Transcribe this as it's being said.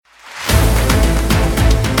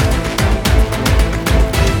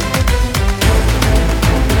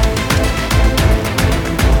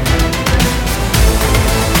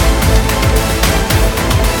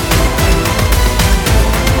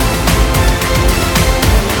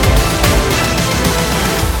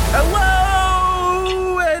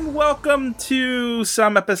welcome to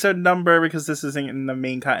some episode number, because this isn't in the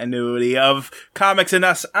main continuity of Comics and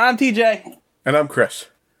Us. I'm TJ. And I'm Chris.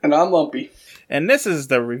 And I'm Lumpy. And this is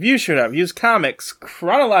the review show that reviews comics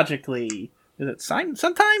chronologically. Is it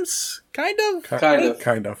sometimes? Kind of? Kind of.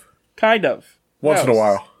 Kind of. Once in a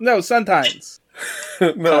while. No, sometimes.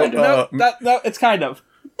 No, it's kind of.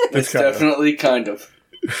 It's definitely kind of.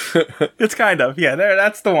 It's kind of. Yeah,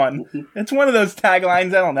 that's the one. It's one of those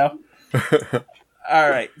taglines, I don't know.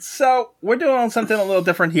 Alright, so we're doing something a little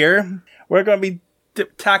different here. We're going to be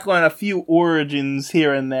tackling a few origins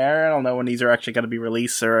here and there. I don't know when these are actually going to be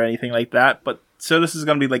released or anything like that, but so this is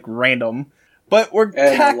going to be like random. But we're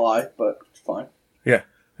a lie, but it's fine. Yeah,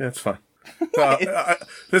 it's fine.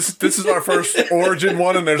 This is our first origin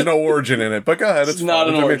one, and there's no origin in it. But go ahead, it's not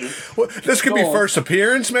an origin. This could be first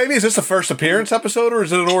appearance. Maybe is this a first appearance episode, or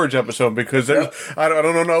is it an origin episode? Because I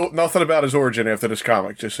don't know nothing about his origin after this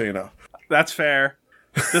comic. Just so you know, that's fair.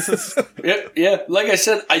 This is yeah. Like I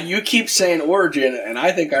said, you keep saying origin, and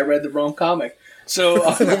I think I read the wrong comic. So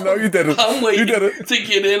no, you didn't. I'm waiting to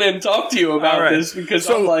get in and talk to you about this because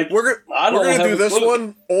I'm like, we're gonna do this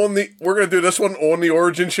one on the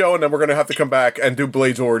origin show, and then we're gonna have to come back and do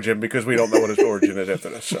Blade's origin because we don't know what his origin is after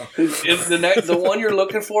this. So if the one you're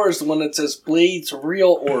looking for is the one that says Blade's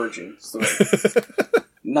real origin story.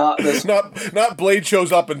 Not this. Not Blade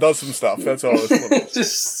shows up and does some stuff. That's all.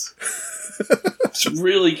 Just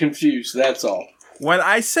really confused. That's all. When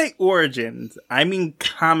I say origins, I mean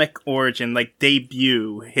comic origin, like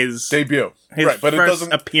debut. His right, but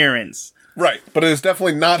first appearance. Right, but it is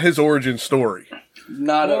definitely not his origin story.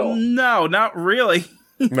 Not at all. No, not really.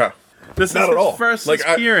 No. This not is at all. His first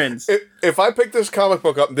appearance. If I picked this comic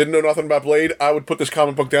book up and didn't know nothing about Blade, I would put this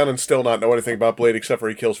comic book down and still not know anything about Blade except for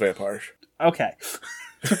he kills vampires. Okay.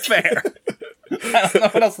 Fair. I don't know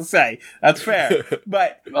what else to say. That's fair.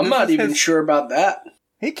 But I'm not even sure about that.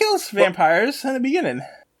 He kills vampires in the beginning.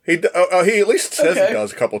 He at least says he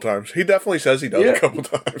does a couple times. He definitely says he does a couple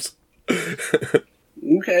times.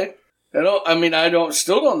 Okay. I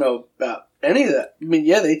still don't know about any of that. I mean,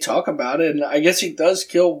 yeah, they talk about it, and I guess he does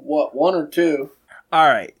kill, one or two.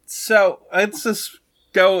 Alright, so let's just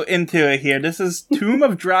go into it here. This is Tomb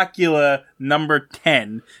of Dracula number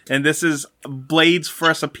 10, and this is Blade's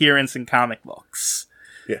first appearance in comic books.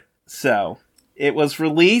 Yeah. So, it was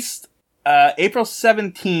released April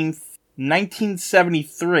 17th,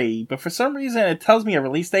 1973, but for some reason it tells me a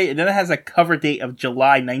release date, and then it has a cover date of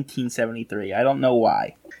July 1973. I don't know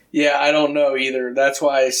why. Yeah, I don't know either. That's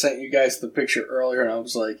why I sent you guys the picture earlier, and I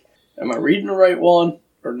was like, am I reading the right one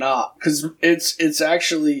or not? Because it's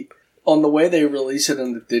actually, on the way they release it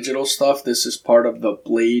in the digital stuff, this is part of the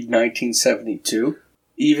Blade 1972,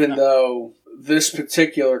 even though this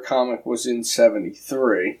particular comic was in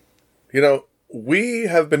 73. You know, we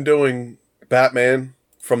have been doing Batman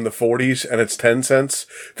from the 40s, and it's 10 cents.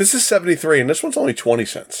 This is 73, and this one's only 20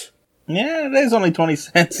 cents. Yeah, it is only 20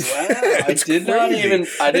 cents. Wow, I didn't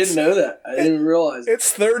know that. I didn't realize it.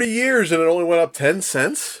 It's 30 years, and it only went up 10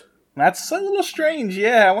 cents? That's a little strange,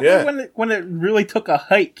 yeah. I wonder when it really took a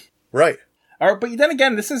hike. Right. But then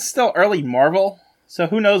again, this is still early Marvel, so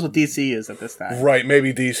who knows what DC is at this time. Right,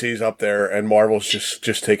 maybe DC's up there, and Marvel's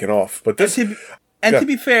just taking off. But this... To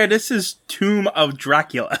be fair, this is Tomb of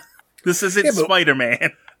Dracula. This isn't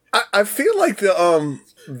Spider-Man. I feel like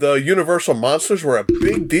the Universal monsters were a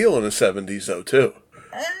big deal in the 70s, though, too.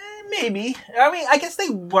 Maybe. I mean, I guess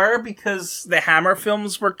they were because the Hammer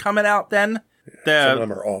films were coming out then. Some of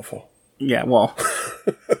them are awful. Yeah, well.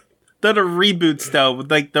 They're the reboots, though.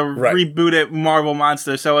 Like the rebooted Marvel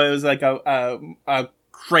monsters. So it was like a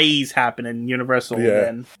craze happening in Universal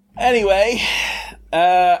then. Anyway,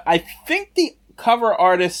 I think the cover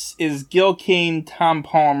artist is Gil Kane, Tom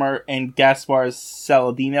Palmer, and Gaspar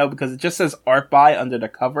Saladino, because it just says art by under the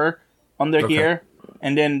cover here,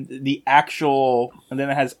 and then it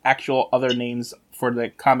has actual other names for the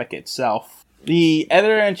comic itself. The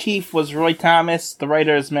editor-in-chief was Roy Thomas, the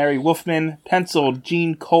writer is Mary Wolfman, penciled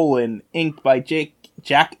Gene Colan, inked by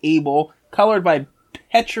Jack Abel, colored by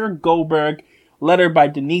Petra Goldberg, lettered by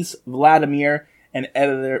Denise Vladimir, and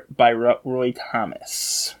edited by Roy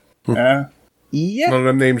Thomas. Yeah. None of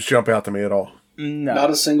them names jump out to me at all. No. Not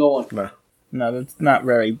a single one. No, that's not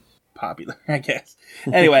very popular, I guess.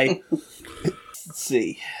 Anyway, let's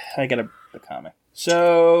see. I got the comic.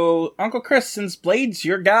 So, Uncle Chris, since Blade's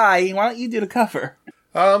your guy, why don't you do the cover?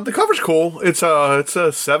 The cover's cool. It's a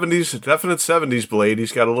 70s, definite 70s Blade.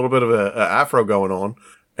 He's got a little bit of a afro going on,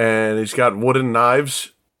 and he's got wooden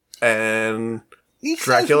knives, and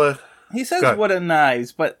Dracula... He says wooden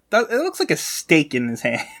knives, but it looks like a stake in his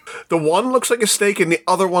hand. The one looks like a stake, and the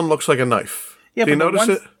other one looks like a knife. Yeah, Do you notice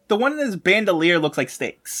it? The one in his bandolier looks like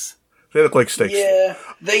stakes. They look like steaks. Yeah,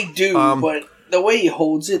 they do, but the way he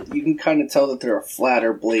holds it, you can kind of tell that they're a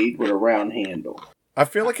flatter blade with a round handle. I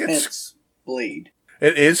feel like it's blade.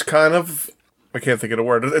 It is kind of, I can't think of the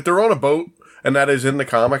word. They're on a boat, and that is in the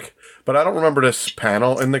comic, but I don't remember this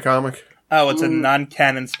panel in the comic. Oh, it's a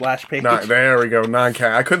non-canon splash page. There we go,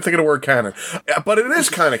 non-canon. I couldn't think of the word canon. But it is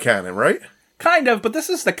kind of canon, right? Kind of, but this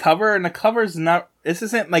is the cover, and the cover's not... This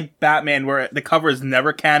isn't like Batman, where the cover is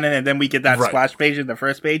never canon, and then we get that splash page in the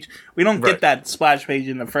first page. We don't get that splash page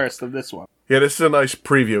in the first of this one. Yeah, this is a nice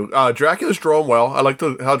preview. Dracula's drawn well. I like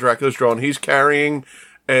how Dracula's drawn. He's carrying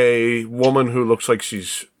a woman who looks like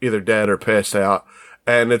she's either dead or passed out,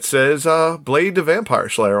 and it says Blade the Vampire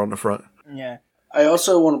Slayer on the front. Yeah. I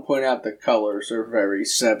also want to point out the colors are very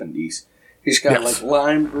 70s. He's got like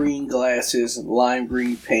lime green glasses and lime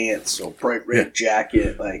green pants or bright red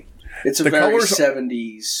jacket. Like it's a very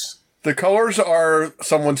 70s. The colors are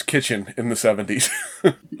someone's kitchen in the 70s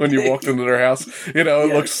when you walked into their house. You know,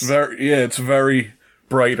 it looks it's very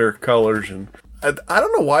brighter colors. And I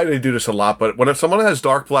don't know why they do this a lot, but when someone has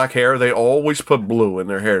dark black hair, they always put blue in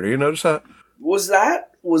their hair. Do you notice that? Was that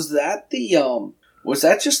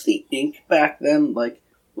just the ink back then? Like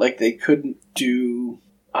they couldn't do...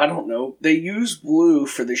 I don't know. They use blue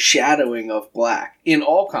for the shadowing of black in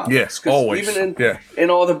all comics. Yes, always. Even in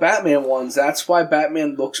all the Batman ones, that's why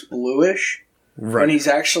Batman looks bluish when he's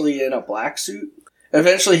actually in a black suit.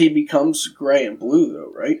 Eventually he becomes gray and blue,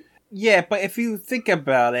 though, right? Yeah, but if you think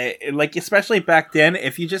about it, like, especially back then,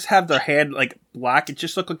 if you just have their hair, like, black, it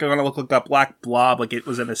just look like a black blob, like it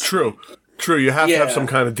was in a... True. You have to have some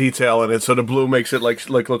kind of detail in it, so the blue makes it like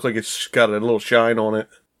look like it's got a little shine on it.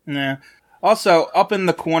 Yeah. Also, up in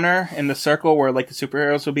the corner, in the circle where, like, the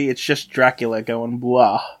superheroes will be, it's just Dracula going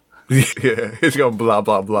blah. Yeah, he's going blah,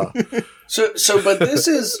 blah, blah. But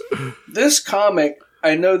this comic,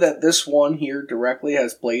 I know that this one here directly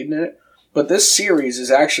has Blade in it, but this series is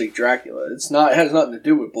actually Dracula. It has nothing to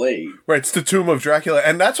do with Blade. Right, it's the Tomb of Dracula,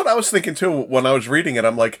 and that's what I was thinking, too, when I was reading it.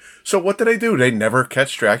 I'm like, so what do? They never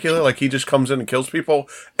catch Dracula? Like, he just comes in and kills people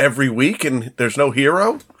every week, and there's no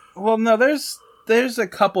hero? Well, no, there's a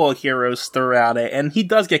couple of heroes throughout it, and he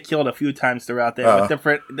does get killed a few times throughout there.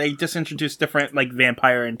 But they just introduce different like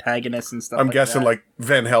vampire antagonists and stuff. I'm guessing like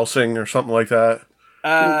Van Helsing or something like that.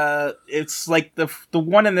 It's like the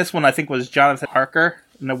one in this one I think was Jonathan Harker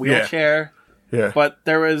in the wheelchair. Yeah. But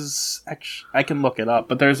there was I can look it up.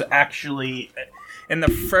 But there's actually in the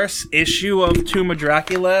first issue of Tomb of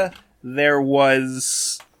Dracula there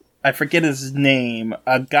was, I forget his name,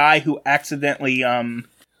 a guy who accidentally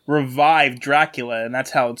revived Dracula, and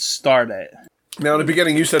that's how it started. Now, in the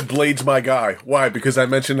beginning, you said Blade's my guy. Why? Because I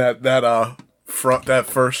mentioned that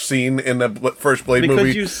first scene in the first Blade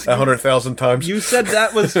movie 100,000 times. You said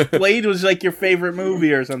that was Blade was like your favorite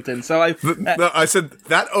movie or something. So I said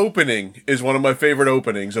that opening is one of my favorite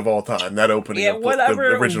openings of all time. That opening, of whatever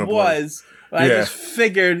the original it was. I just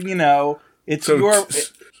figured,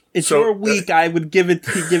 it's your week. I would give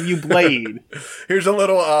you Blade. Here's a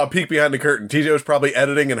little peek behind the curtain. TJ was probably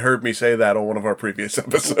editing and heard me say that on one of our previous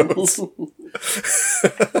episodes.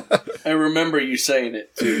 I remember you saying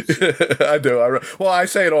it too. I do. I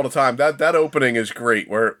say it all the time. That opening is great.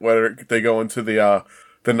 Where they go into the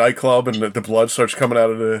nightclub and the blood starts coming out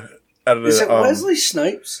of the. Is it Wesley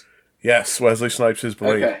Snipes? Yes, Wesley Snipes is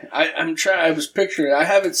Blade. Okay, I was picturing it. I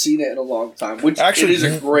haven't seen it in a long time. Which actually, it is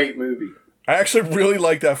a great movie. I actually really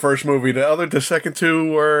like that first movie. The second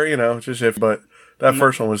two were, just if, but that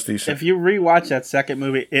first one was decent. If you rewatch that second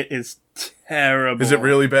movie, it is terrible. Is it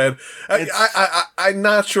really bad? I'm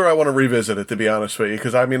not sure I want to revisit it, to be honest with you,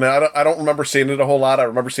 because I don't remember seeing it a whole lot. I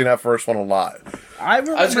remember seeing that first one a lot. I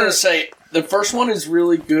was going to say, the first one is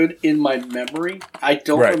really good in my memory. I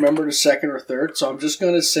don't remember the second or third, so I'm just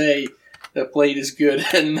going to say that Blade is good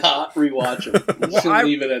and not rewatch it.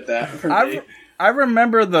 Leave it at that for me. I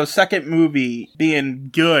remember the second movie being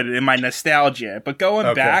good in my nostalgia, but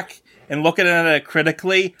going back and looking at it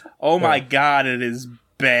critically, my God, it is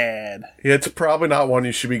bad. Yeah, it's probably not one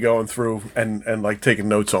you should be going through and like taking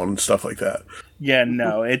notes on and stuff like that. Yeah,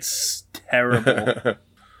 no, it's terrible.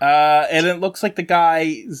 And it looks like the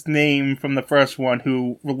guy's name from the first one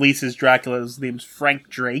who releases Dracula's name's Frank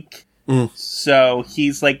Drake. So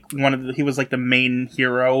he's like he was like the main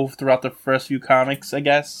hero throughout the first few comics, I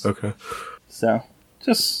guess. Okay. So,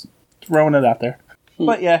 just throwing it out there.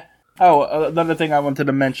 But yeah. Oh, another thing I wanted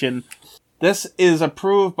to mention. This is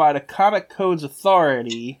approved by the Comic Codes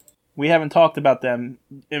Authority. We haven't talked about them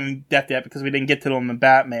in depth yet because we didn't get to them in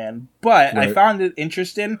Batman. But I found it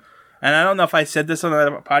interesting, and I don't know if I said this on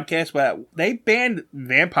another podcast, but they banned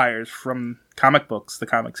vampires from comic books, the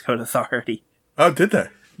Comics Code Authority. Oh, did they?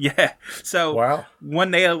 Yeah. So wow. when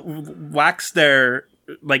they wax their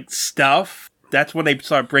stuff, that's when they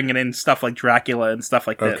start bringing in stuff like Dracula and stuff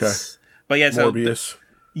like this. But yeah, so Morbius.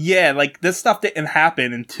 This stuff didn't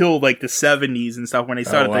happen until the 70s and stuff when they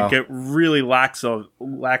started to get really lax on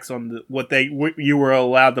what you were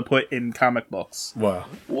allowed to put in comic books. Wow.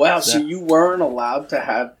 So you weren't allowed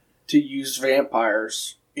to use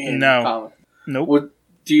vampires in comic? Nope.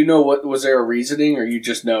 Do you know was there a reasoning, or you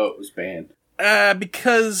just know it was banned?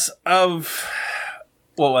 Because of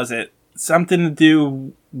what was it? Something to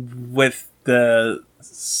do with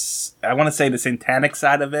I want to say the satanic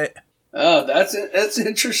side of it. Oh, that's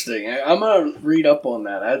interesting. I'm gonna read up on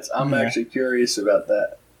that. I'm actually curious about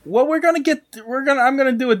that. Well, I'm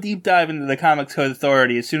gonna do a deep dive into the Comics Code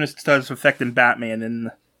Authority as soon as it starts affecting Batman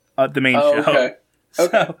in the main show. Okay.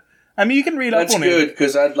 So, I mean, you can read up on it. That's good,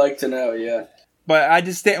 because I'd like to know. Yeah. But I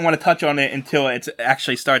just didn't want to touch on it until it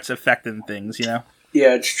actually starts affecting things. Yeah,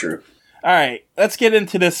 it's true. All right, let's get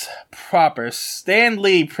into this proper. Stan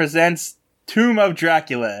Lee presents Tomb of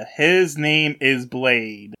Dracula. His name is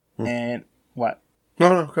Blade. And what?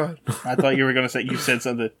 No, go ahead. I thought you were going to say, you said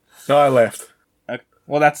something. No, I laughed. Okay.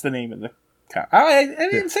 Well, that's the name of the comic. I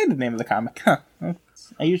didn't say the name of the comic. Huh.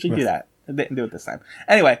 I usually do that. I didn't do it this time.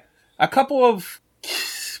 Anyway, a couple of,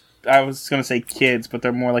 I was going to say kids, but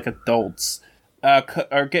they're more like adults,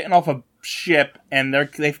 are getting off a ship, and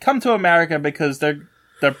they've come to America because their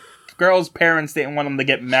girl's parents didn't want them to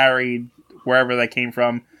get married wherever they came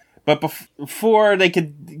from. But before they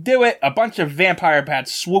could do it, a bunch of vampire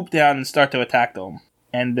bats swoop down and start to attack them.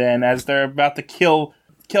 And then as they're about to kill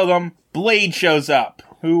them, Blade shows up.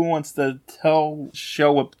 Who wants to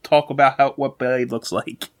talk about what Blade looks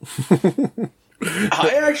like?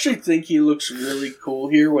 I actually think he looks really cool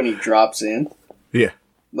here when he drops in. Yeah.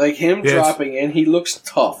 Like him dropping in, he looks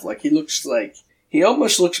tough. He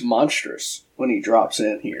almost looks monstrous when he drops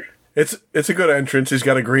in here. It's a good entrance. He's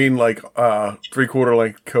got a green 3/4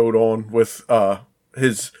 length coat on with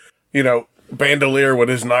his bandolier with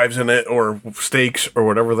his knives in it or stakes or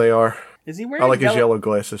whatever they are. Is he wearing? I like his yellow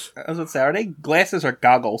glasses. I was gonna say, are they glasses or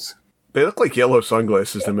goggles? They look like yellow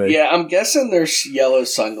sunglasses to me. Yeah, I'm guessing they're yellow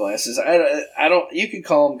sunglasses. I don't. You could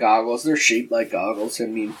call them goggles. They're shaped like goggles. I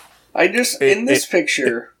mean, in this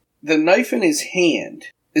picture, the knife in his hand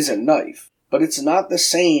is a knife. But it's not the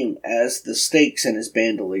same as the stakes in his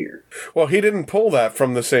bandolier. Well, he didn't pull that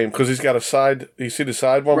from the same, because he's got a side. You see the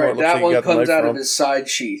side one? Right, that one comes out of his side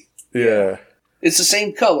sheath. Yeah. It's the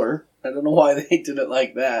same color. I don't know why they did it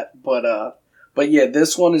like that. But yeah,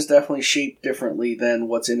 this one is definitely shaped differently than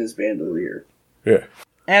what's in his bandolier. Yeah.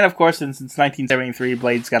 And of course, since 1973,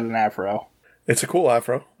 Blade's got an afro. It's a cool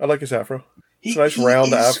afro. I like his afro. It's a nice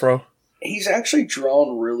round afro. He's actually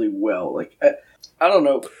drawn really well. I don't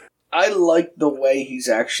know. I like the way he's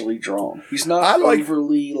actually drawn. He's not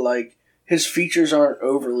overly his features aren't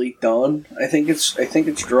overly done. I think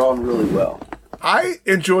it's drawn really well. I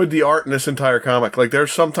enjoyed the art in this entire comic.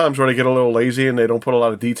 There's sometimes where they get a little lazy and they don't put a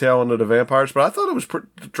lot of detail into the vampires, but I thought it was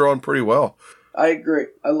drawn pretty well. I agree.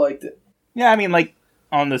 I liked it. Yeah, I mean,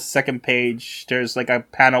 on the second page, there's a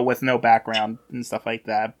panel with no background and stuff like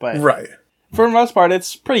that. But right. For the most part,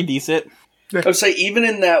 it's pretty decent. I would say even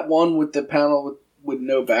in that one with the panel with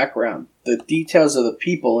no background, the details of the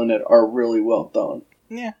people in it are really well done.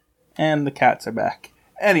 Yeah. And the cats are back.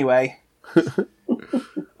 Anyway.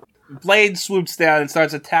 Blade swoops down and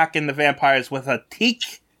starts attacking the vampires with a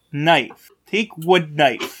teak knife. Teak wood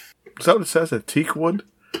knife. Is that what it says? A teak wood?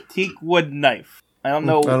 Teak wood knife. I don't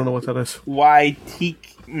know what that is. Why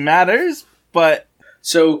teak matters, but...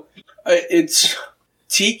 So,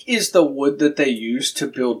 teak is the wood that they use to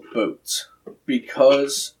build boats.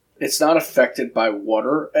 Because it's not affected by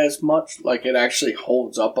water as much. It actually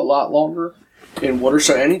holds up a lot longer in water.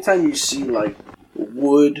 So anytime you see,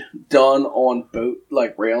 wood done on boat,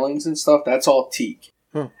 railings and stuff, that's all teak.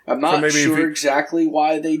 I'm not sure exactly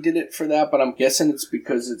why they did it for that, but I'm guessing it's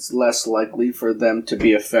because it's less likely for them to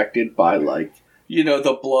be affected by,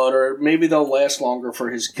 the blood, or maybe they'll last longer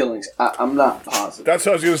for his killings. I'm not positive. That's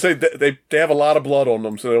what I was going to say. They have a lot of blood on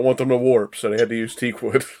them, so they don't want them to warp, so they had to use teak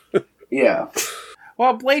wood. Yeah.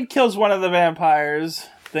 Well, Blade kills one of the vampires,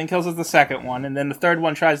 then kills the second one, and then the third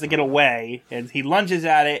one tries to get away, and he lunges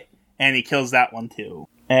at it, and he kills that one too.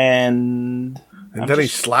 And then he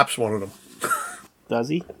slaps one of them. Does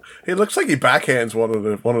he? It looks like he backhands one of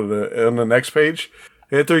the on the next page.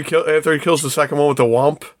 After he kills the second one with the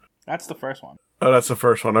womp. That's the first one. Oh, that's the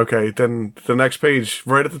first one. Okay, then the next page,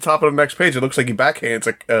 right at the top of the next page, it looks like he backhands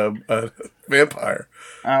a vampire.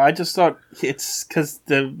 I just thought it's because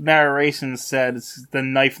the narration said the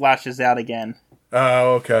knife lashes out again.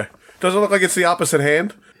 Oh, okay. Doesn't it look like it's the opposite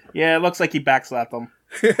hand? Yeah, it looks like he backslapped him.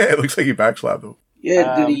 Yeah, it looks like he backslapped him.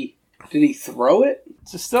 Yeah, did he throw it?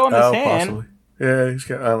 It's still in his hand. Possibly. Yeah, he's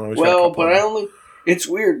got. I don't know. Well, but it's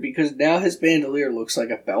weird because now his bandolier looks like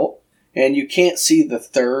a belt, and you can't see the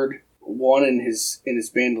third one in his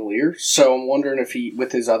bandolier. So I'm wondering if he,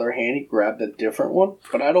 with his other hand, he grabbed a different one.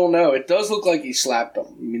 But I don't know. It does look like he slapped him.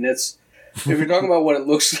 I mean, that's if you're talking about what it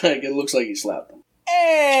looks like he slapped him.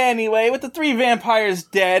 Anyway, with the 3 vampires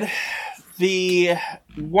dead, the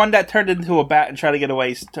one that turned into a bat and tried to get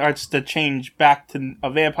away starts to change back to a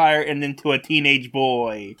vampire and into a teenage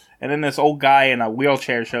boy. And then this old guy in a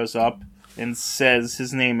wheelchair shows up and says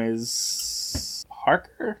his name is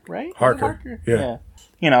Harker, right? Harker. Yeah.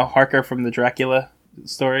 You know, Harker from the Dracula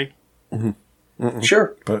story. Mm-hmm.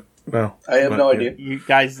 Sure. But no. I have no idea. You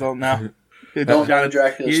guys don't know? Don't know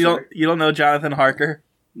Dracula story. You don't know Jonathan Harker?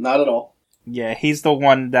 Not at all. Yeah, he's the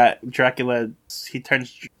one that Dracula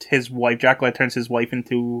turns his wife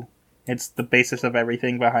into. It's the basis of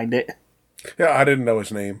everything behind it. Yeah, I didn't know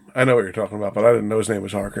his name. I know what you're talking about, but I didn't know his name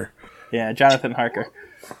was Harker. Yeah, Jonathan Harker.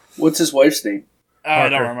 What's his wife's name? I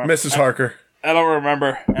don't remember. Mrs. Harker. I don't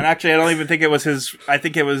remember. And actually, I don't even think it was his... I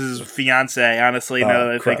think it was his fiancée, honestly, now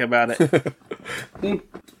that I think about it.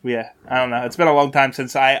 Yeah, I don't know. It's been a long time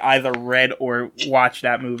since I either read or watched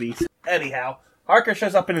that movie. Anyhow, Harker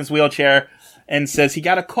shows up in his wheelchair and says he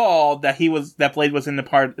got a call that Blade was in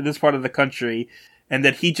this part of the country and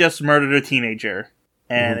that he just murdered a teenager.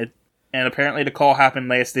 And and apparently the call happened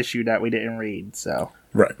last issue that we didn't read, so...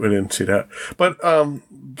 Right, we didn't see that. But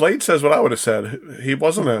Blade says what I would have said. He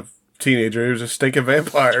wasn't a teenager. He was a stinking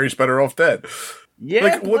vampire. He's better off dead. Yeah.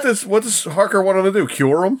 Like, what does Harker want him to do?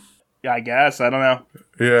 Cure him? Yeah, I guess. I don't know.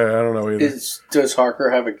 Yeah, I don't know either. Does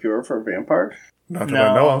Harker have a cure for vampires? Not that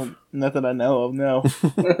I know of. Not that I know of, no. I was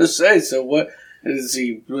going to say, so what's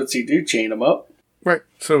he do? Chain him up? Right.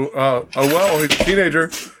 So, he's a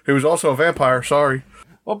teenager. He was also a vampire. Sorry.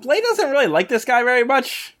 Well, Blade doesn't really like this guy very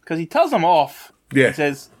much, because he tells him off. Yeah.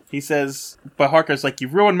 He sa's, but Harker's like, you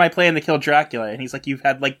ruined my plan to kill Dracula. And he's like, you've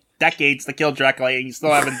had, decades to kill Dracula, and you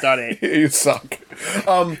still haven't done it. You suck.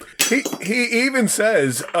 He even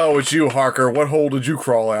says, oh, it's you, Harker. What hole did you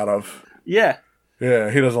crawl out of? Yeah.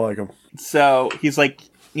 Yeah, he doesn't like him. So, he's like,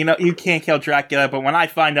 you can't kill Dracula, but when I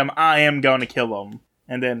find him, I am going to kill him.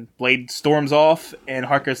 And then Blade storms off, and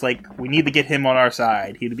Harker's like, we need to get him on our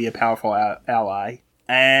side. He would be a powerful ally.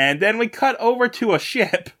 And then we cut over to a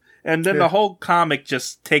ship, and then the whole comic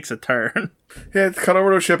just takes a turn. Yeah, it's cut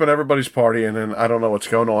over to a ship, and everybody's partying, and I don't know what's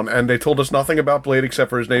going on. And they told us nothing about Blade except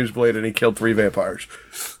for his name's Blade, and he killed 3 vampires.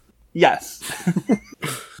 Yes.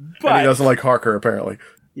 But, and he doesn't like Harker, apparently.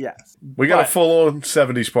 Yes. We got a full-on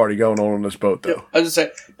 70s party going on this boat, though. I was just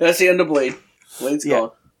saying, that's the end of Blade. Blade's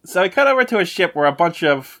gone. So we cut over to a ship where a bunch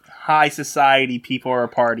of high society people are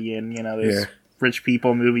partying. There's rich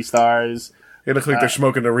people, movie stars. It looks like they're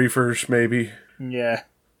smoking the reefers, maybe. Yeah.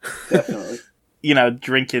 Definitely.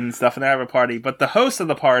 Drinking stuff, and they have a party. But the host of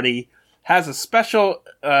the party has a special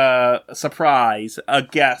surprise, a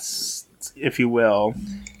guest, if you will.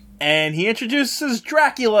 And he introduces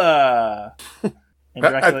Dracula. And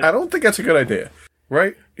Dracula I don't think that's a good idea,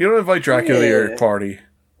 right? You don't invite Dracula to your party.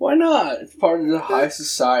 Why not? It's part of the high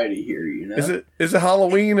society here, Is it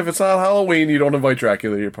Halloween? If it's not Halloween, you don't invite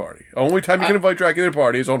Dracula to your party. Only time you can invite Dracula to your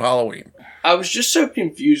party is on Halloween. I was just so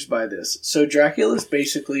confused by this. So Dracula's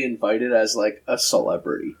basically invited as, a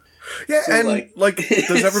celebrity. Yeah, so, and,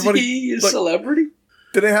 does everybody... Is he a celebrity?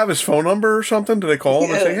 Do they have his phone number or something? Do they call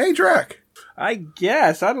him and say, hey, Drac? I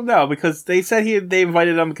guess. I don't know, because they said they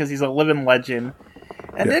invited him because he's a living legend.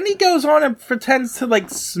 And then he goes on and pretends to,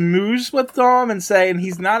 smooze with them and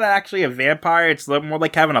he's not actually a vampire. It's more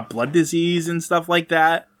like having a blood disease and stuff like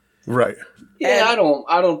that. Right. Yeah, I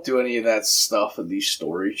don't do any of that stuff in these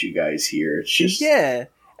stories you guys hear. It's just... Yeah.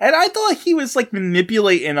 And I thought he was,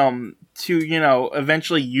 manipulating them to,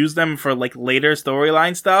 eventually use them for, later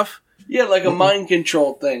storyline stuff. Yeah, a mind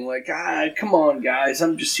control thing. Come on, guys.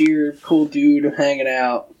 I'm just here. Cool dude. I'm hanging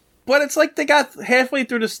out. But it's they got halfway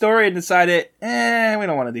through the story and decided, we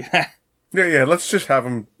don't want to do that. Yeah, let's just have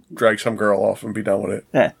him drag some girl off and be done with it.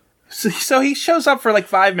 Yeah. So he shows up for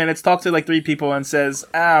 5 minutes, talks to 3 people, and says,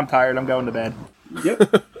 I'm tired, I'm going to bed.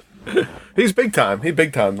 Yep. He's big time. He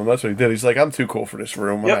big time them. That's what he did. He's like, I'm too cool for this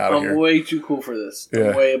room. I'm out of here. I'm way too cool for this.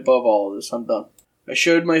 Yeah. I'm way above all of this. I'm done. I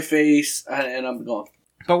showed my face, and I'm gone.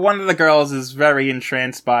 But one of the girls is very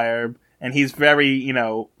entranced by her, and he's very,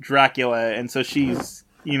 Dracula, and so she's...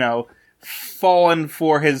 fallen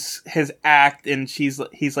for his act, and he's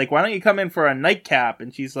like, why don't you come in for a nightcap?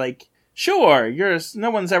 And she's like, sure,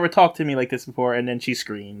 no one's ever talked to me like this before. And then she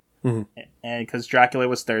screamed. Mm-hmm. And because Dracula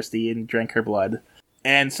was thirsty and drank her blood.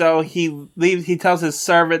 And so he leaves. He tells his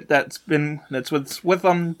servant that's with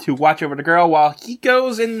him to watch over the girl while he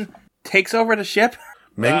goes and takes over the ship.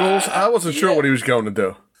 Mingles? I wasn't sure what he was going to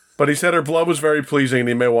do. But he said her blood was very pleasing and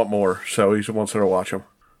he may want more, so he wants her to watch him.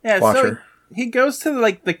 Yeah, watch her. He goes to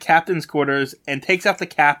the captain's quarters and takes out the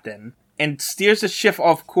captain and steers the ship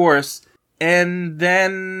off course and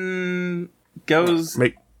then goes...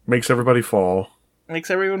 Makes everybody fall.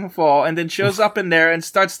 Makes everyone fall and then shows up in there and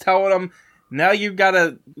starts telling them, now you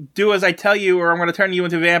gotta do as I tell you or I'm gonna turn you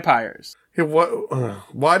into vampires. Yeah,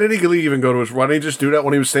 why did he even go to his... Why didn't he just do that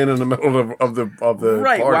when he was standing in the middle of the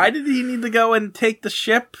Right, party? Why did he need to go and take the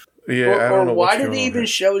ship? Yeah, I don't know why did he even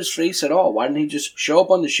show his face at all? Why didn't he just show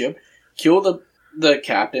up on the ship, kill the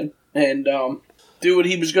captain, and do what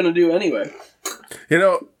he was going to do anyway? You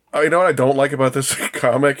know what I don't like about this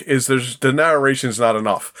comic is the narration's not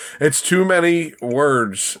enough. It's too many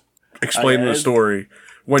words explaining the story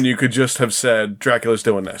when you could just have said Dracula's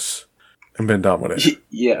doing this and been done with it.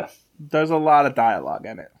 Yeah. There's a lot of dialogue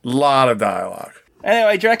in it. Lot of dialogue.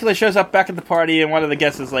 Anyway, Dracula shows up back at the party, and one of the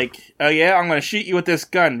guests is like, oh yeah, I'm going to shoot you with this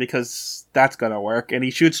gun, because that's going to work. And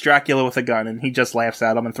he shoots Dracula with a gun, and he just laughs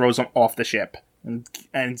at him and throws him off the ship.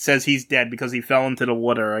 And says he's dead because he fell into the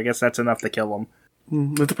water. I guess that's enough to kill him.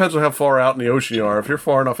 It depends on how far out in the ocean you are. If you're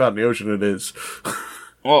far enough out in the ocean, it is.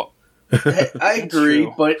 Well, I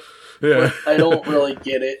agree, but I don't really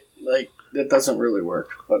get it. Like, that doesn't really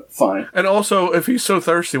work, but fine. And also, if he's so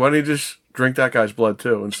thirsty, why don't he just drink that guy's blood,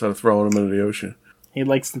 too, instead of throwing him into the ocean? He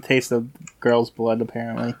likes the taste of girl's blood,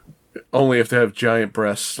 apparently. Only if they have giant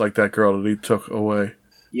breasts like that girl that he took away.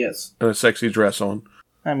 Yes. And a sexy dress on.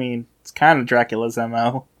 I mean, it's kind of Dracula's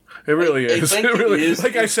MO. It really is. It really is.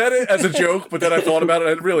 Like, I said it as a joke, but then I thought about it,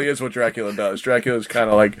 and it really is what Dracula does. Dracula's kind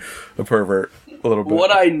of like a pervert, a little bit.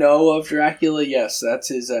 What I know of Dracula, yes, that's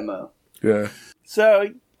his MO. Yeah.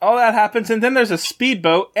 So, all that happens, and then there's a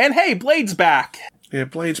speedboat, and hey, Blade's back! Yeah,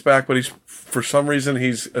 Blade's back, but for some reason,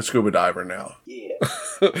 he's a scuba diver now. Yeah.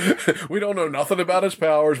 We don't know nothing about his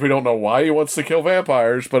powers. We don't know why he wants to kill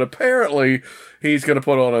vampires, but apparently he's going to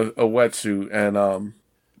put on a wetsuit and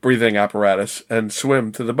breathing apparatus and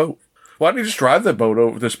swim to the boat. Why didn't he just drive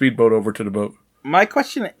the speedboat over to the boat? My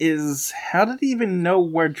question is, how did he even know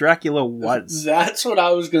where Dracula was? That's what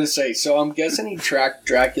I was going to say. So I'm guessing he tracked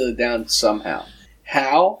Dracula down somehow.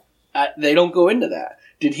 How? They don't go into that.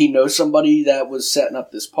 Did he know somebody that was setting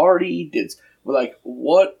up this party?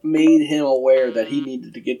 What made him aware that he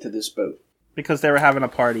needed to get to this boat? Because they were having a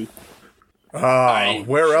party.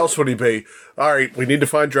 Where else would he be? All right, we need to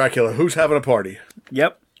find Dracula. Who's having a party?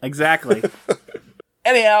 Yep, exactly.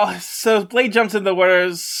 Anyhow, so Blade jumps in the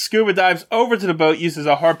water, scuba dives over to the boat, uses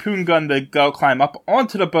a harpoon gun to go climb up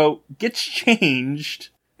onto the boat, gets changed.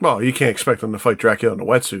 Well, you can't expect him to fight Dracula in a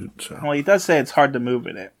wetsuit. So. Well, he does say it's hard to move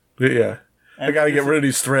in it. Yeah. I gotta get rid of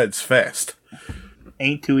these threads fast.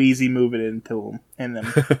 Ain't too easy moving into them.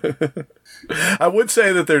 I would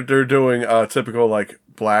say that they're doing a typical,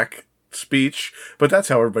 black speech, but that's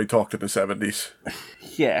how everybody talked in the 70s.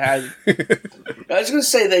 Yeah. I was going to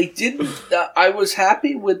say, they didn't... I was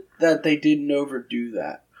happy with that they didn't overdo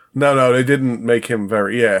that. No, they didn't make him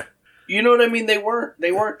very... Yeah. You know what I mean? They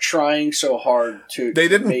weren't trying so hard to... They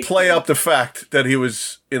didn't play up the fact that he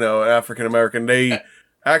was, African-American. They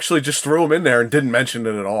actually just threw him in there and didn't mention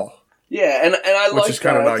it at all. Yeah, and I liked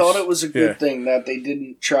that. Nice. I thought it was a good thing that they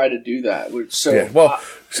didn't try to do that.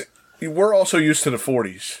 We're also used to the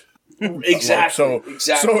 40s. Exactly.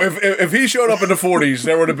 So if he showed up in the 40s,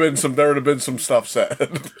 there would have been some stuff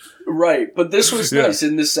said. Right, but this was nice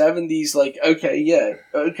in the 70s.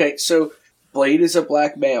 Okay. So Blade is a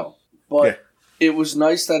black male, but it was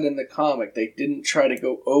nice that in the comic they didn't try to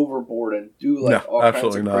go overboard and do all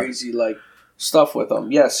kinds of crazy stuff with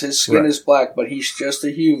him. Yes, his skin is black, but he's just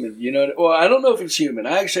a human. Well, I don't know if he's human.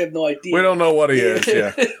 I actually have no idea. We don't know what he is.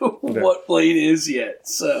 Yeah, what Blade is yet.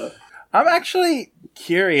 So I'm actually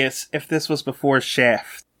curious if this was before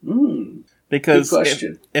Shaft. Because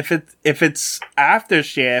if it's after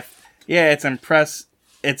Shaft, it's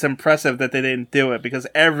impressive that they didn't do it because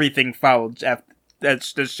everything followed after.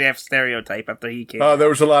 That's the Shaft stereotype after he came out. There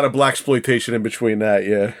was a lot of blaxploitation in between that,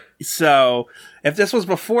 yeah. So, if this was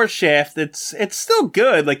before Shaft, it's still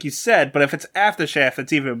good, like you said, but if it's after Shaft,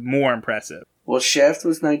 it's even more impressive. Well, Shaft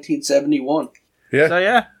was 1971. Yeah. So,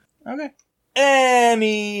 yeah. Okay.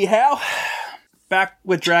 Anyhow, back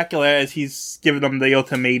with Dracula as he's giving them the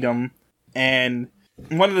ultimatum, and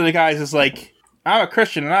one of the guys is like, I'm a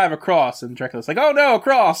Christian and I have a cross, and Dracula's like, oh no, a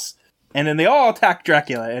cross! And then they all attack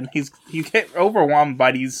Dracula, and you get overwhelmed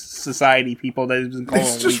by these society people that he's been calling.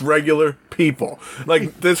 It's just regular people.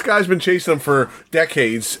 This guy's been chasing them for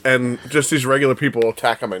decades, and just these regular people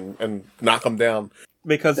attack him and knock him down.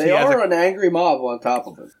 because they are an angry mob on top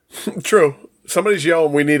of it. True. Somebody's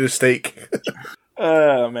yelling, "We need a steak."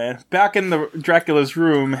 Oh man! Back in the Dracula's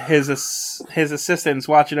room, his assistant's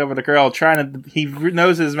watching over the girl, he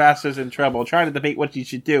knows his master's in trouble, trying to debate what he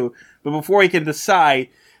should do. But before he can decide,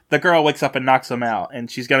 the girl wakes up and knocks him out,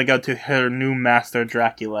 and she's gonna go to her new master,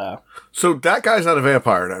 Dracula. So that guy's not a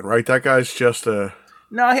vampire then, right? That guy's just a...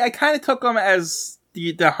 No, I kind of took him as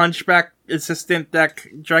the hunchback assistant that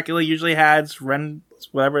Dracula usually has,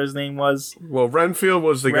 whatever his name was. Well, Renfield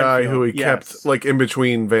was the guy who he kept, like, in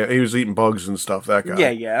between. He was eating bugs and stuff, that guy.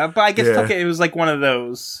 Yeah. But I guess it was like one of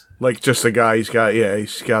those. Like, just a guy he's got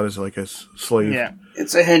as, like, a slave. Yeah.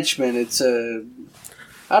 It's a henchman. It's a...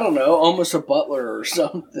 I don't know, almost a butler or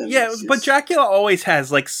something. Yeah, but Dracula always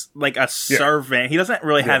has, like a servant. He doesn't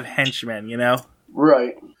really have henchmen, you know?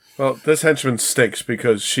 Right. Well, this henchman stinks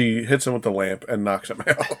because she hits him with the lamp and knocks him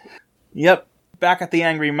out. Yep. Back at the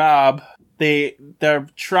angry mob, they're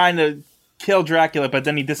trying to kill Dracula, but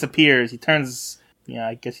then he disappears. He turns... Yeah,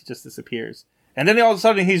 I guess he just disappears. And then all of a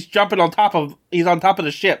sudden he's on top of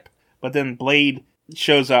the ship. But then Blade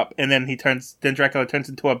shows up, and then Dracula turns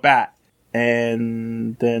into a bat.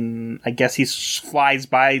 And then I guess he flies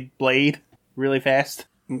by Blade really fast.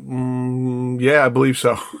 Yeah, I believe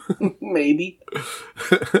so. Maybe.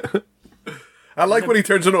 I like when he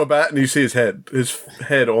turns into a bat and you see his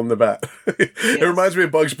head on the bat. It reminds me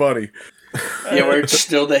of Bugs Bunny. Yeah, where it's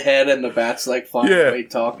still the head and the bat's like flying away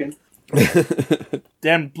talking.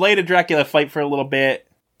 Then Blade and Dracula fight for a little bit,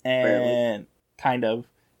 and kind of.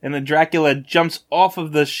 And then Dracula jumps off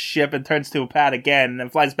of the ship and turns to a bat again, and then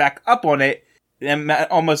flies back up on it, and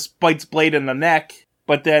almost bites Blade in the neck.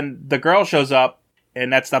 But then the girl shows up,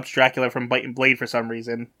 and that stops Dracula from biting Blade for some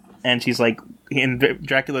reason. And she's like, and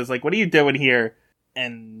Dracula's like, "What are you doing here?"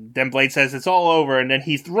 And then Blade says it's all over, and then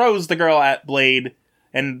he throws the girl at Blade,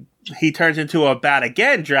 and he turns into a bat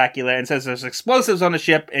again, Dracula, and says there's explosives on the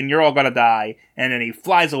ship, and you're all gonna die. And then he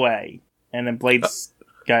flies away. And then Blade's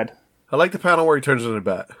good. I like the panel where he turns into a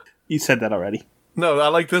bat. You said that already. No, I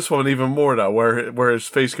like this one even more though, where his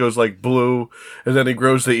face goes like blue, and then he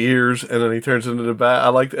grows the ears, and then he turns into the bat. I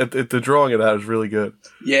like the drawing of that is really good.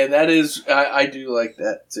 Yeah, that is. I do like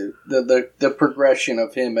that too. The progression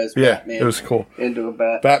of him as Batman. It was cool. Into a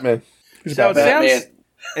bat. Batman. So Batman.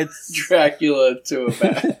 It's Dracula to a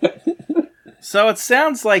bat. So it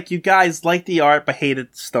sounds like you guys like the art but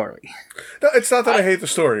hated the story. No, it's not that I hate the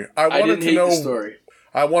story. I wanted to know the story.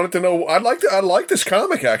 I wanted to know. I like this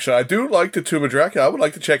comic actually. I do like the Tomb of Dracula. I would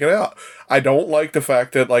like to check it out. I don't like the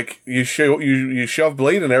fact that like you shove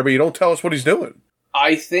Blade in there, but you don't tell us what he's doing.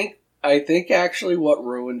 I think actually what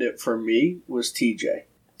ruined it for me was TJ.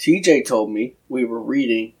 TJ told me we were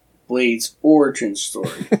reading Blade's origin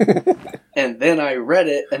story, and then I read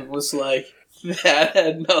it and was like, that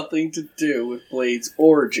had nothing to do with Blade's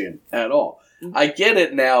origin at all. I get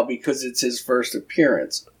it now because it's his first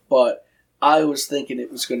appearance, but I was thinking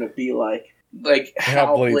it was going to be like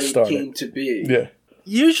how Blade came to be. Yeah.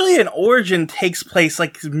 Usually an origin takes place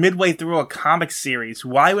like midway through a comic series.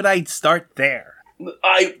 Why would I start there?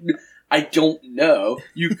 I don't know.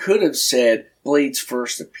 You could have said Blade's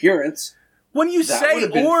first appearance. When you that say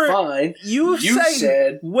fine. You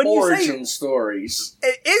said origin stories.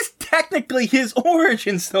 It is technically his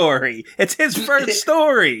origin story. It's his first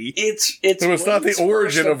story. It's not the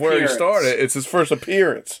origin of where he started. It's his first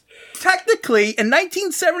appearance. Technically, in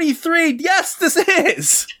 1973, yes, this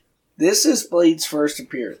is. This is Blade's first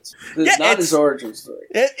appearance. It's not his origin story.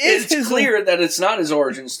 It's clear that it's not his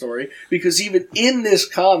origin story because even in this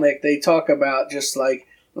comic, they talk about just like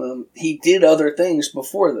he did other things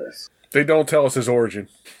before this. They don't tell us his origin.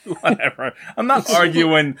 Whatever. I'm not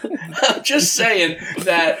arguing. I'm just saying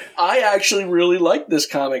that I actually really like this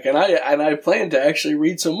comic, and I plan to actually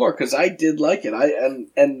read some more because I did like it.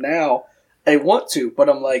 And now I want to, but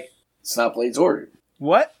I'm like, it's not Blade's origin.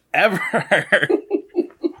 Whatever.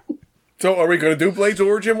 So, are we going to do Blade's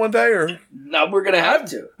origin one day, or no? We're going to have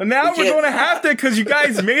to. Now we're going to have to because you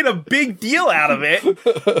guys made a big deal out of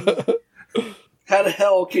it. How the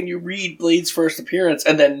hell can you read Blade's first appearance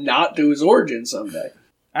and then not do his origin someday?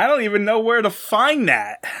 I don't even know where to find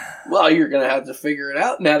that. Well, you're going to have to figure it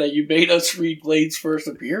out now that you made us read Blade's first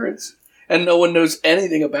appearance. And no one knows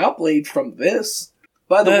anything about Blade from this.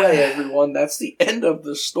 By the way, everyone, that's the end of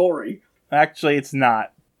the story. Actually, it's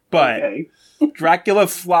not. But Dracula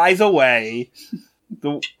flies away.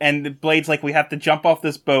 And Blade's like, we have to jump off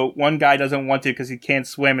this boat. One guy doesn't want to because he can't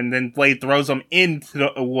swim. And then Blade throws him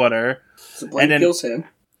into the water. So Blade kills him.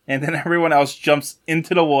 And then everyone else jumps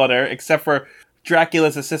into the water except for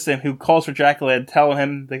Dracula's assistant who calls for Dracula and tell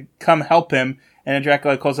him to come help him, and then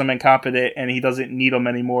Dracula calls him incompetent and he doesn't need him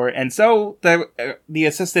anymore. And so the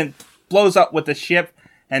assistant blows up with the ship,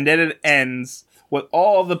 and then it ends with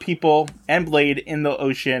all the people and Blade in the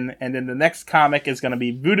ocean. And then the next comic is going to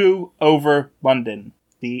be Voodoo over London.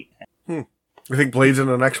 The end. You think Blade's in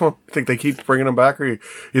the next one? You think they keep bringing him back, or you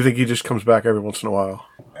think he just comes back every once in a while?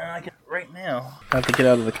 I get right now. I have to get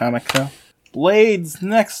out of the comic though. Blade's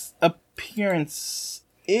next appearance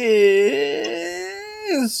is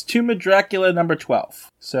Tomb of Dracula number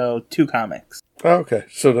 12. So 2 comics. Oh, okay.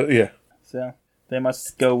 So yeah. So they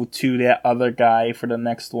must go to that other guy for the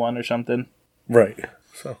next one or something. Right.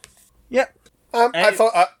 So. Yep. I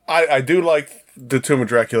thought I do like the Tomb of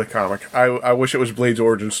Dracula comic. I wish it was Blade's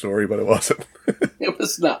origin story, but it wasn't. It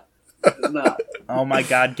was not. It was not. Oh my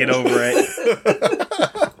God! Get over it.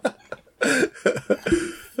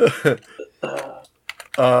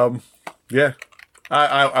 Yeah.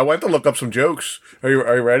 I went to look up some jokes. Are you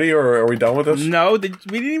ready, or are we done with this? No, we didn't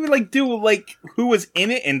even do who was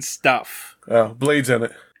in it and stuff. Oh, Blade's in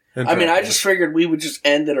it. I mean, I just figured we would just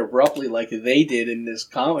end it abruptly like they did in this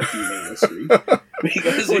comic you made this week.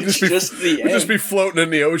 Because it's just the end. We'll just be floating in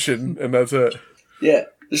the ocean, and that's it. Yeah.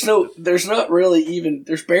 There's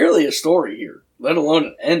barely a story here, let alone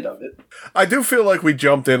an end of it. I do feel like we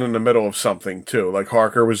jumped in the middle of something, too. Like,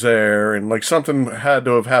 Harker was there, and, like, something had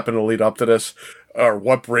to have happened to lead up to this. Or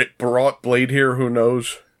what brought Blade here, who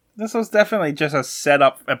knows? This was definitely just a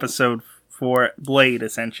setup episode for Blade,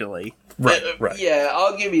 essentially. Right. Yeah,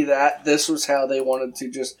 I'll give you that. This was how they wanted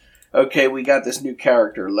to just, okay, we got this new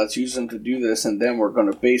character. Let's use him to do this, and then we're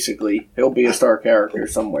going to he'll be a star character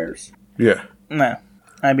somewheres. Yeah. No.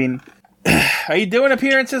 I mean, are you doing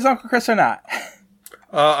appearances, Uncle Chris, or not?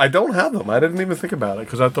 I don't have them. I didn't even think about it,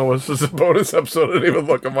 because I thought this was a bonus episode. I didn't even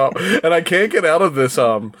look them up. And I can't get out of this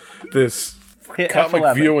this Hit comic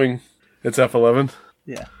F11. viewing. It's F11?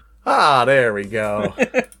 Yeah. Ah, there we go.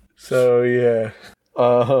 So, yeah.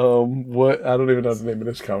 What? I don't even know the name of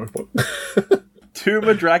this comic book. Tomb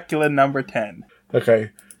of Dracula number 10.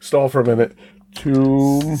 Okay, stall for a minute.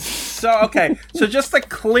 Tomb. So just to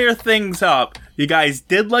clear things up, you guys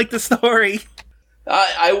did like the story.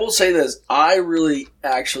 I will say this. I really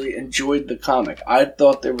actually enjoyed the comic. I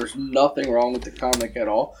thought there was nothing wrong with the comic at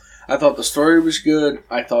all. I thought the story was good.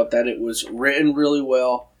 I thought that it was written really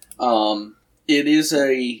well. It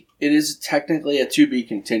is technically a to be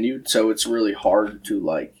continued, so it's really hard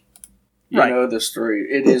to know the story.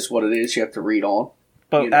 It is what it is. You have to read on.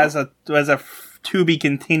 But as a to be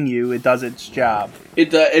continue, it does its job. It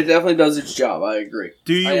definitely does its job. I agree.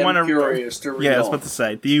 Do you want to curious to read? Yeah, I was about to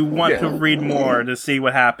say. Do you want to read more to see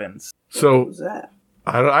what happens? So what was that?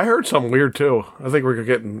 I heard something weird too. I think we're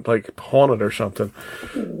getting haunted or something.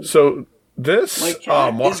 So this my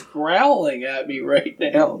cat is growling at me right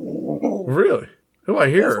now. Really? Who I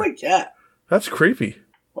hear? That's my cat. That's creepy.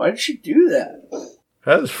 Why did she do that?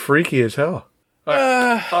 That is freaky as hell.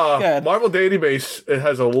 Marvel Database, it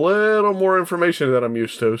has a little more information than I'm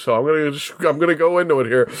used to, so I'm gonna go into it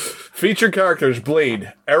here. Featured characters: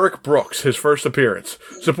 Blade, Eric Brooks, his first appearance.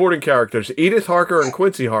 Supporting characters: Edith Harker and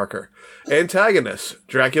Quincy Harker. Antagonists: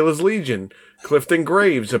 Dracula's Legion, Clifton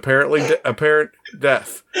Graves, apparent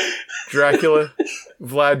death. Dracula,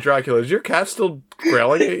 Vlad Dracula. Is your cat still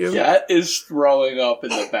growling at you? Cat is throwing up in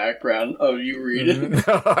the background of you reading.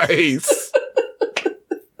 Nice.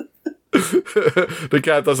 The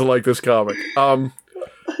cat doesn't like this comic.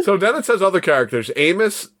 So then it says other characters: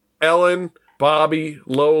 Amos, Ellen, Bobby,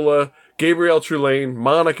 Lola, Gabrielle Trulane,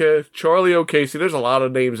 Monica, Charlie O'Casey. There's a lot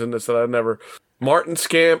of names in this that I've never. Martin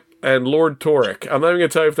Scamp and Lord Torek. I'm not even going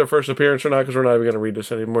to tell you if their first appearance or not, because we're not even going to read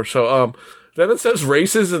this anymore. So then it says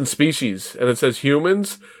races and species, and it says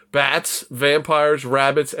humans, bats, vampires,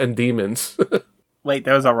 rabbits, and demons. Wait,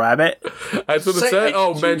 there was a rabbit? That's what it said.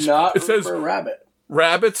 Oh, it says a rabbit.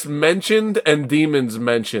 Rabbits mentioned and demons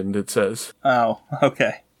mentioned, it says. Oh,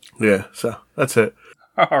 okay. Yeah, so that's it.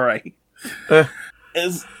 All right.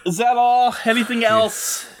 Is that all? Anything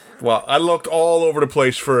else? Well, I looked all over the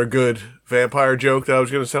place for a good vampire joke that I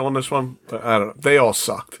was going to tell on this one, but I don't know. They all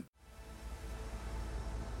sucked.